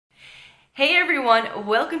Hey everyone,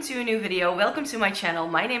 welcome to a new video, welcome to my channel.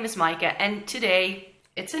 My name is Micah and today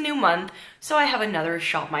it's a new month, so I have another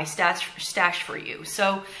Shop My Stash for you.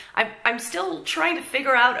 So I'm still trying to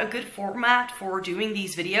figure out a good format for doing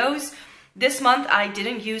these videos. This month I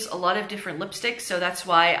didn't use a lot of different lipsticks, so that's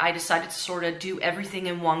why I decided to sort of do everything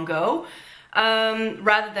in one go.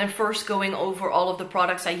 Rather than first going over all of the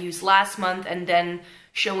products I used last month and then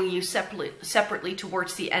showing you separately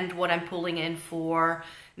towards the end what I'm pulling in for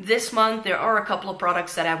this month. There are a couple of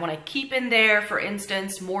products that I want to keep in there, for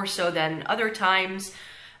instance, more so than other times.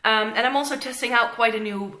 And I'm also testing out quite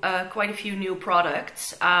a few new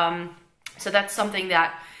products. So that's something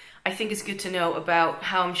that I think is good to know about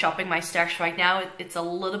how I'm shopping my stash right now. It's a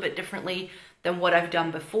little bit differently than what I've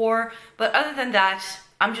done before. But other than that,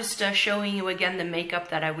 I'm just showing you again the makeup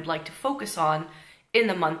that I would like to focus on in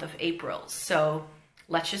the month of April. So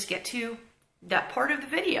let's just get to that part of the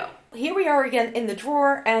video. Here we are again in the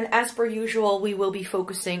drawer, and as per usual, we will be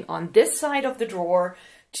focusing on this side of the drawer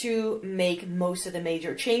to make most of the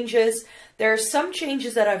major changes. There are some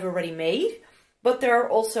changes that I've already made, but there are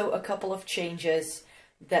also a couple of changes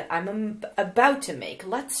that I'm about to make.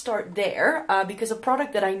 Let's start there, because a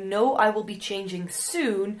product that I know I will be changing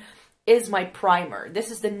soon is my primer.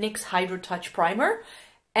 This is the NYX Hydrating primer,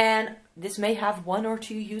 and this may have 1 or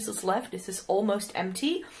 2 uses left. This is almost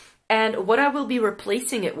empty. And what I will be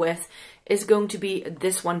replacing it with is going to be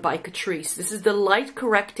this one by Catrice. This is the Light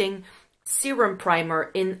Correcting Serum Primer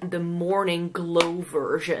in the Morning Glow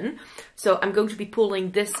version. So I'm going to be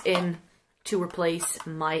pulling this in to replace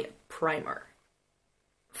my primer.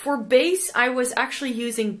 For base, I was actually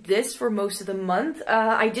using this for most of the month.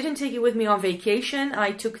 I didn't take it with me on vacation.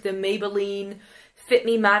 I took the Maybelline Fit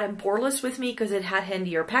Me Matte and Poreless with me because it had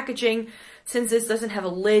handier packaging. Since this doesn't have a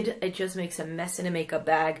lid, it just makes a mess in a makeup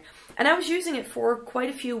bag. And I was using it for quite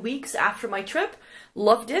a few weeks after my trip.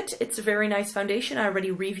 Loved it. It's a very nice foundation. I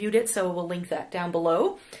already reviewed it, so we'll link that down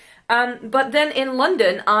below. But then in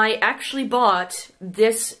London, I actually bought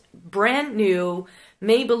this brand new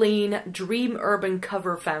Maybelline Dream Urban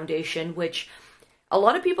Cover Foundation, which a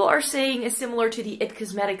lot of people are saying is similar to the IT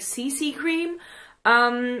Cosmetics CC Cream.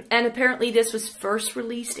 And apparently this was first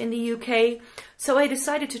released in the UK, so I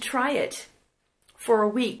decided to try it for a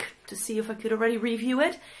week to see if I could already review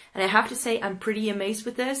it. And I have to say I'm pretty amazed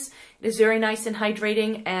with this. It is very nice and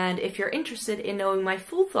hydrating, and if you're interested in knowing my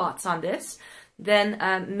full thoughts on this, then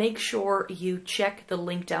make sure you check the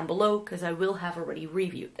link down below because I will have already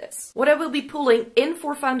reviewed this. What I will be pulling in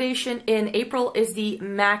for foundation in April is the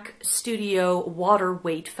MAC Studio Water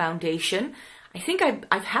Weight Foundation. I think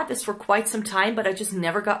I've had this for quite some time, but I just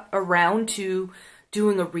never got around to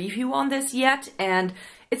doing a review on this yet, and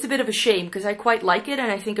it's a bit of a shame because I quite like it, and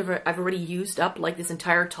I think I've already used up like this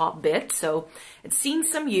entire top bit, so it's seen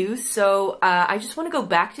some use. So I just want to go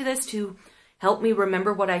back to this to help me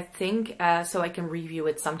remember what I think, so I can review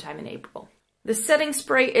it sometime in April. The setting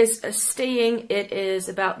spray is staying. It is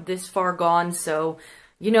about this far gone, so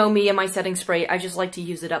you know me and my setting spray, I just like to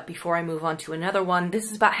use it up before I move on to another one.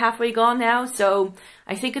 This is about halfway gone now, so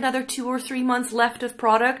I think another 2 or 3 months left of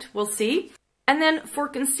product. We'll see. And then for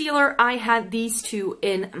concealer, I had these two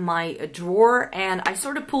in my drawer, and I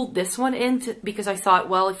sort of pulled this one in because I thought,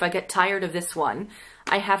 well, if I get tired of this one,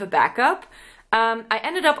 I have a backup. I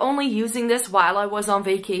ended up only using this while I was on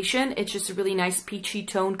vacation. It's just a really nice peachy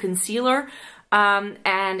toned concealer,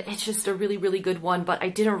 and it's just a really, really good one, but I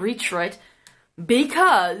didn't reach for it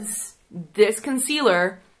because this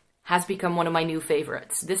concealer has become one of my new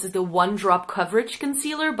favorites. This is the One Drop Coverage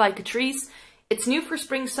Concealer by Catrice. It's new for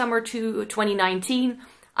spring-summer 2019.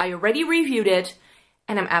 I already reviewed it,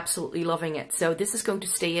 and I'm absolutely loving it. So this is going to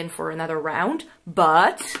stay in for another round,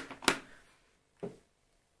 but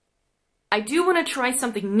I do want to try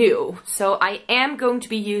something new. So I am going to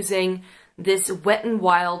be using this Wet n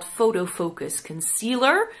Wild Photofocus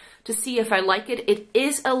Concealer to see if I like it. It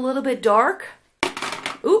is a little bit dark.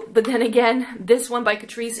 Ooh, but then again, this one by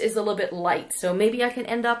Catrice is a little bit light, so maybe I can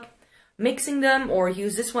end up mixing them or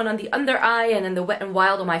use this one on the under eye and then the Wet n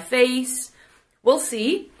Wild on my face. We'll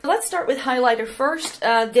see. Let's start with highlighter first.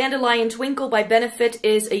 Dandelion Twinkle by Benefit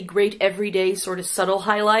is a great everyday sort of subtle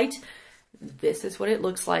highlight. This is what it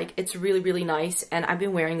looks like. It's really, really nice, and I've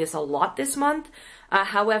been wearing this a lot this month.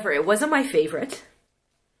 However, it wasn't my favorite,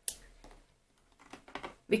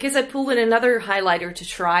 because I pulled in another highlighter to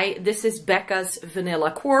try. This is Becca's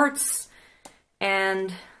Vanilla Quartz,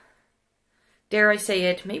 and dare I say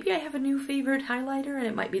it, maybe I have a new favorite highlighter, and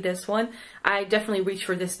it might be this one. I definitely reached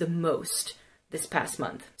for this the most this past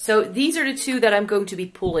month. So these are the two that I'm going to be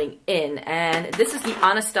pulling in, and this is the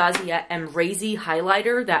Anastasia Emrazy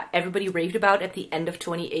highlighter that everybody raved about at the end of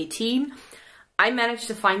 2018. I managed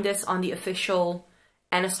to find this on the official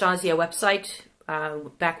Anastasia website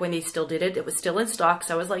back when they still did it. It was still in stock,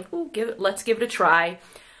 so I was like, "Ooh, let's give it a try."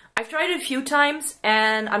 I've tried it a few times,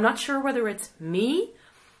 and I'm not sure whether it's me,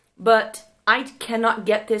 but I cannot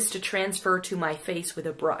get this to transfer to my face with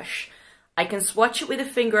a brush. I can swatch it with a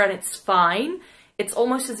finger and it's fine. It's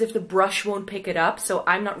almost as if the brush won't pick it up, so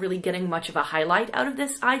I'm not really getting much of a highlight out of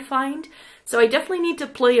this, I find. So I definitely need to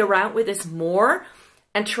play around with this more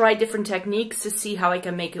and try different techniques to see how I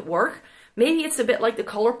can make it work. Maybe it's a bit like the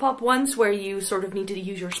ColourPop ones where you sort of need to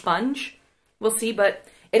use your sponge. We'll see, but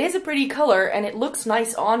it is a pretty color and it looks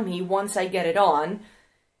nice on me once I get it on.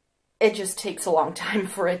 It just takes a long time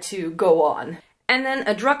for it to go on. And then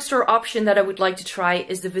a drugstore option that I would like to try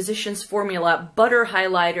is the Physicians Formula Butter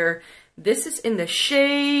Highlighter. This is in the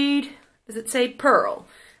shade, does it say Pearl?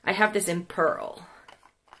 I have this in Pearl.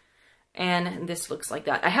 And this looks like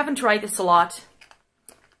that. I haven't tried this a lot,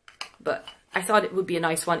 but I thought it would be a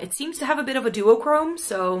nice one. It seems to have a bit of a duochrome,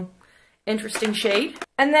 so interesting shade.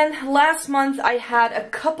 And then last month I had a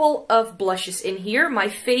couple of blushes in here. My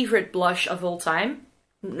favorite blush of all time.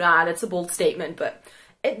 Nah, that's a bold statement, but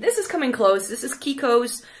this is coming close. This is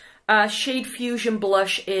Kiko's Shade Fusion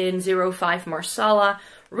Blush in 05 Marsala.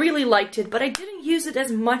 Really liked it, but I didn't use it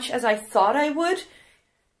as much as I thought I would.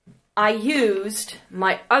 I used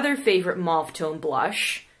my other favorite mauve tone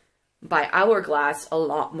blush by Hourglass a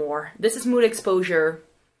lot more. This is Mood Exposure.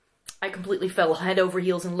 I completely fell head over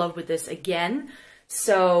heels in love with this again.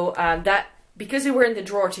 So because they were in the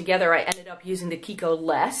drawer together, I ended up using the Kiko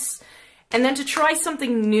less. And then to try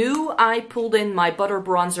something new, I pulled in my Butter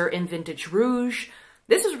Bronzer in Vintage Rouge.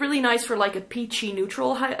 This is really nice for like a peachy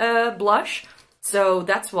neutral blush. So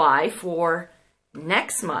that's why for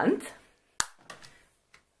next month,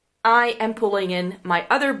 I am pulling in my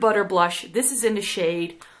other butter blush. This is in the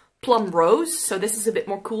shade Plum Rose. So this is a bit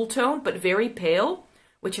more cool tone, but very pale,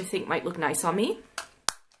 which I think might look nice on me.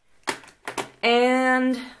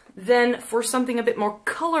 And then for something a bit more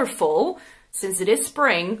colorful, since it is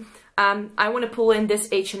spring, I want to pull in this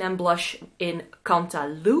H&M blush in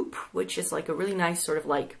Cantaloupe, which is like a really nice sort of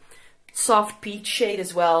like soft peach shade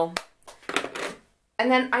as well. And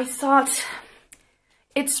then I thought,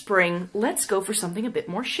 it's spring, let's go for something a bit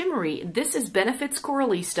more shimmery. This is Benefit's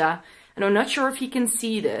Coralista, and I'm not sure if you can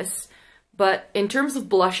see this, but in terms of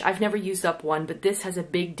blush, I've never used up one, but this has a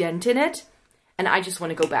big dent in it, and I just want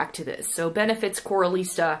to go back to this. So Benefit's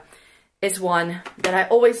Coralista is one that I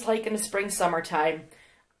always like in the spring, summertime.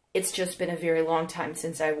 It's just been a very long time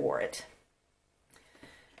since I wore it.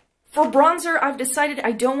 For bronzer, I've decided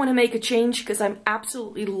I don't want to make a change because I'm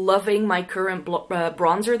absolutely loving my current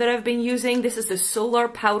bronzer that I've been using. This is the Solar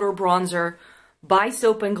Powder Bronzer by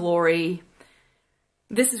Soap & Glory.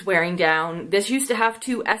 This is wearing down. This used to have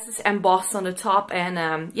two S's embossed on the top,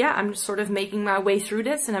 and yeah, I'm sort of making my way through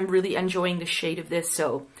this, and I'm really enjoying the shade of this,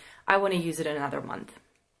 so I want to use it another month.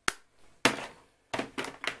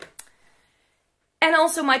 And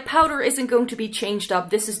also, my powder isn't going to be changed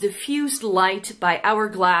up. This is Diffused Light by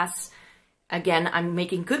Hourglass. Again, I'm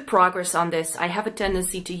making good progress on this. I have a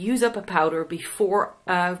tendency to use up a powder before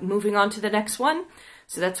moving on to the next one.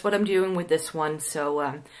 So that's what I'm doing with this one. So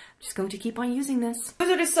I'm just going to keep on using this.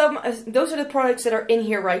 Those are the products that are in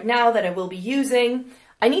here right now that I will be using.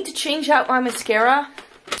 I need to change out my mascara,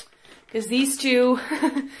 because these two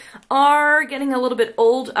are getting a little bit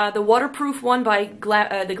old. The waterproof one by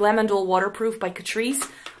the Glamandol Waterproof by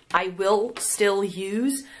Catrice, I will still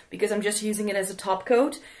use because I'm just using it as a top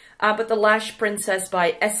coat. But the Lash Princess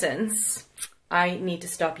by Essence, I need to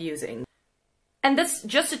stop using. And this,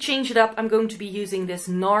 just to change it up, I'm going to be using this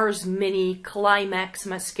NARS Mini Climax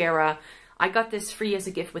Mascara. I got this free as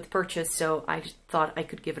a gift with purchase, so I just thought I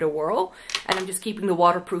could give it a whirl. And I'm just keeping the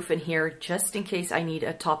waterproof in here just in case I need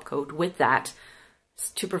a top coat with that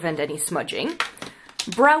to prevent any smudging.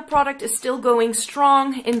 Brow product is still going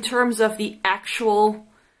strong in terms of the actual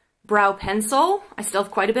brow pencil. I still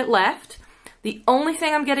have quite a bit left. The only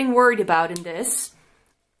thing I'm getting worried about in this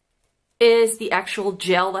is the actual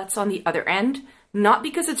gel that's on the other end. Not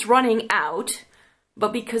because it's running out,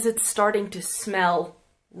 but because it's starting to smell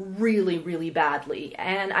really, really badly.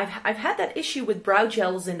 And I've had that issue with brow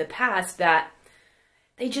gels in the past, that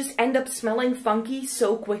they just end up smelling funky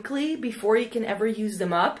so quickly before you can ever use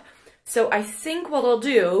them up. So I think what I'll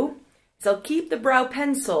do is I'll keep the brow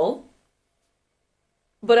pencil,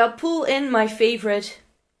 but I'll pull in my favorite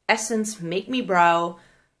Essence Make Me Brow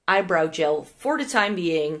eyebrow gel for the time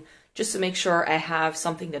being, just to make sure I have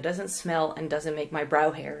something that doesn't smell and doesn't make my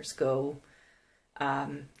brow hairs go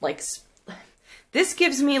like... This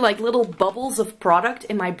gives me like little bubbles of product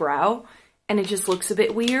in my brow, and it just looks a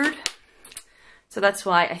bit weird. So that's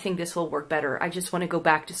why I think this will work better. I just want to go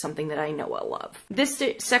back to something that I know I love. This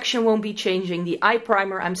section won't be changing. The eye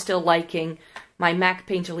primer I'm still liking. My MAC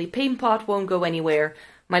Painterly Paint Pot won't go anywhere.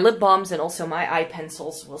 My lip balms and also my eye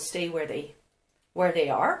pencils will stay where they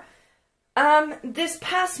are. This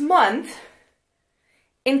past month,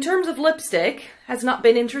 in terms of lipstick, has not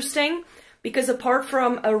been interesting because apart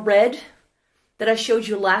from a red that I showed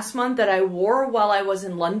you last month that I wore while I was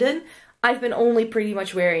in London, I've been only pretty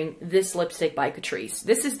much wearing this lipstick by Catrice.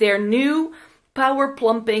 This is their new Power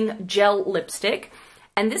Plumping Gel Lipstick.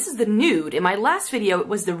 And this is the nude. In my last video, it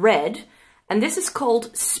was the red. And this is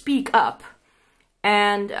called Speak Up.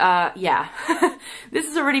 And, yeah. This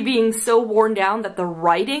is already being so worn down that the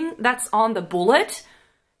writing that's on the bullet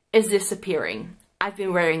is disappearing. I've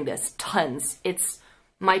been wearing this tons. It's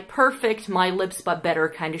my perfect, my lips but better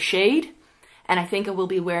kind of shade. And I think I will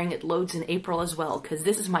be wearing it loads in April as well, because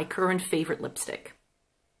this is my current favorite lipstick.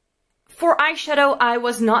 For eyeshadow, I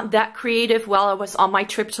was not that creative while I was on my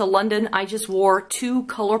trip to London. I just wore 2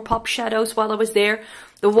 ColourPop shadows while I was there.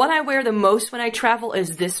 The one I wear the most when I travel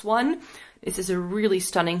is this one. This is a really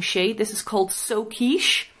stunning shade. This is called So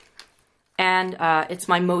Quiche. And it's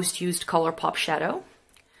my most used ColourPop shadow.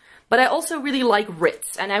 But I also really like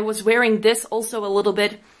Ritz. And I was wearing this also a little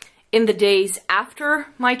bit in the days after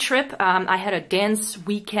my trip. I had a dance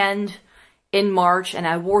weekend in March and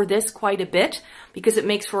I wore this quite a bit because it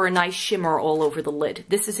makes for a nice shimmer all over the lid.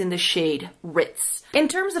 This is in the shade Ritz. In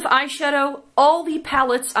terms of eyeshadow, all the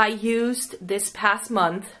palettes I used this past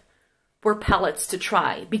month were palettes to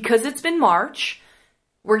try. Because it's been March,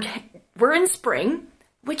 we're in spring,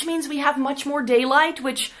 which means we have much more daylight,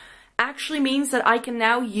 which actually means that I can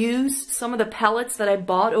now use some of the palettes that I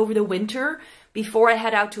bought over the winter before I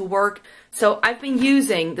head out to work. So I've been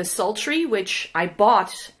using the Sultry, which I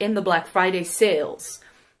bought in the Black Friday sales,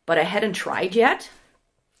 but I hadn't tried yet.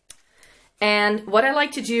 And what I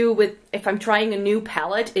like to do with, if I'm trying a new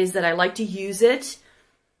palette, is that I like to use it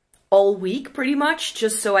all week pretty much,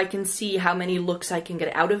 just so I can see how many looks I can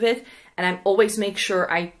get out of it. And I always make sure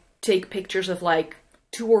I take pictures of like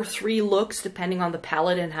 2 or 3 looks depending on the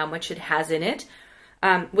palette and how much it has in it.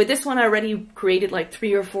 With this one I already created like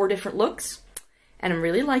 3 or 4 different looks. And I'm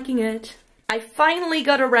really liking it. I finally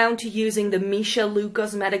got around to using the Misha Lu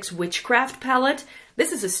Cosmetics Witchcraft palette.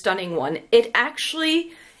 This is a stunning one. It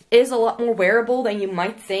actually is a lot more wearable than you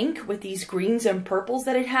might think with these greens and purples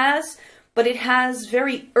that it has. But it has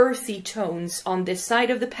very earthy tones on this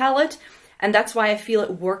side of the palette. And that's why I feel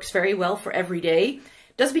it works very well for every day.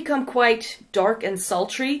 It does become quite dark and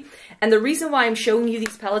sultry. And the reason why I'm showing you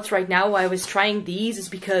these palettes right now, while I was trying these, is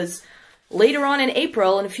because later on in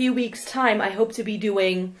April, in a few weeks' time, I hope to be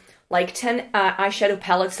doing like 10 eyeshadow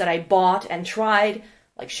palettes that I bought and tried,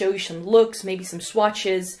 like show you some looks, maybe some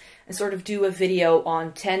swatches, and sort of do a video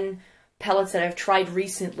on 10 palettes that I've tried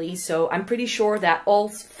recently. So I'm pretty sure that all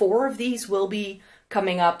 4 of these will be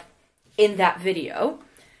coming up in that video.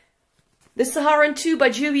 The Saharan 2 by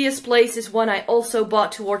Juvia's Place is one I also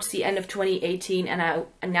bought towards the end of 2018, and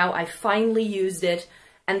now I finally used it,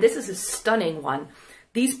 and this is a stunning one.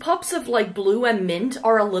 These pops of like blue and mint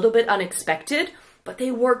are a little bit unexpected, but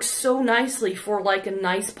they work so nicely for like a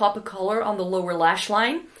nice pop of color on the lower lash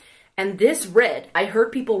line. And this red, I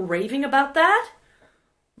heard people raving about that,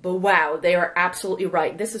 but wow, they are absolutely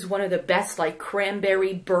right. This is one of the best like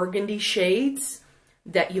cranberry burgundy shades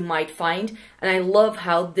that you might find. And I love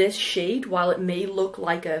how this shade, while it may look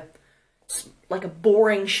like a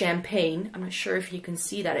boring champagne, I'm not sure if you can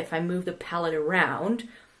see that if I move the palette around,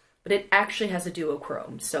 but it actually has a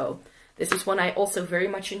duochrome. So this is one I also very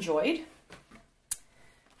much enjoyed.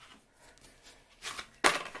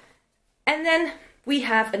 And then we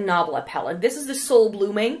have a Nabla palette. This is the Soul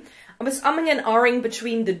Blooming. I was umming and ahhing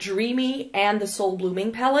between the Dreamy and the Soul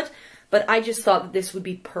Blooming palette, but I just thought that this would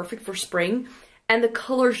be perfect for spring. And the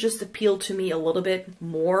colors just appeal to me a little bit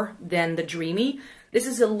more than the Dreamy. This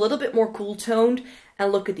is a little bit more cool toned,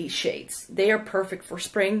 and look at these shades. They are perfect for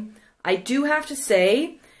spring. I do have to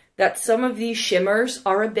say that some of these shimmers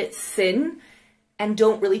are a bit thin and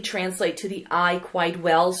don't really translate to the eye quite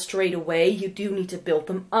well straight away. You do need to build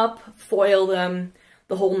them up, foil them,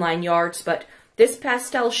 the whole 9 yards. But this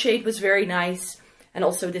pastel shade was very nice, and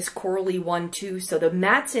also this corally one too. So the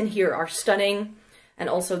mattes in here are stunning, and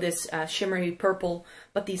also this shimmery purple.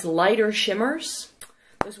 But these lighter shimmers,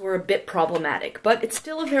 those were a bit problematic. But it's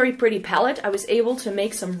still a very pretty palette. I was able to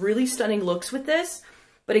make some really stunning looks with this.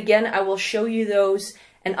 But again, I will show you those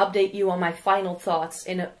and update you on my final thoughts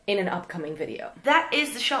in an upcoming video. That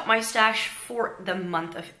is the Shop My Stash for the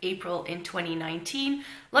month of April in 2019.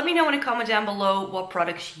 Let me know in a comment down below what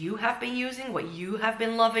products you have been using, what you have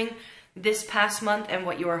been loving this past month and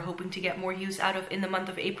what you are hoping to get more use out of in the month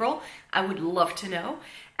of April. I would love to know.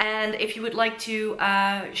 And if you would like to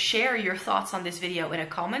share your thoughts on this video in a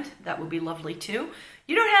comment, that would be lovely too.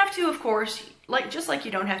 You don't have to, of course, just like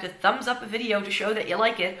you don't have to thumbs up a video to show that you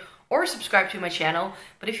like it or subscribe to my channel,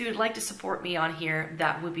 but if you would like to support me on here,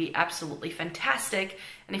 that would be absolutely fantastic.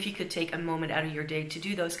 And if you could take a moment out of your day to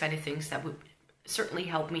do those kind of things, that would certainly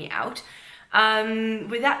help me out.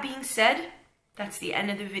 With that being said, that's the end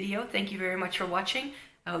of the video. Thank you very much for watching.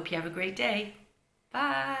 I hope you have a great day.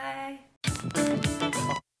 Bye!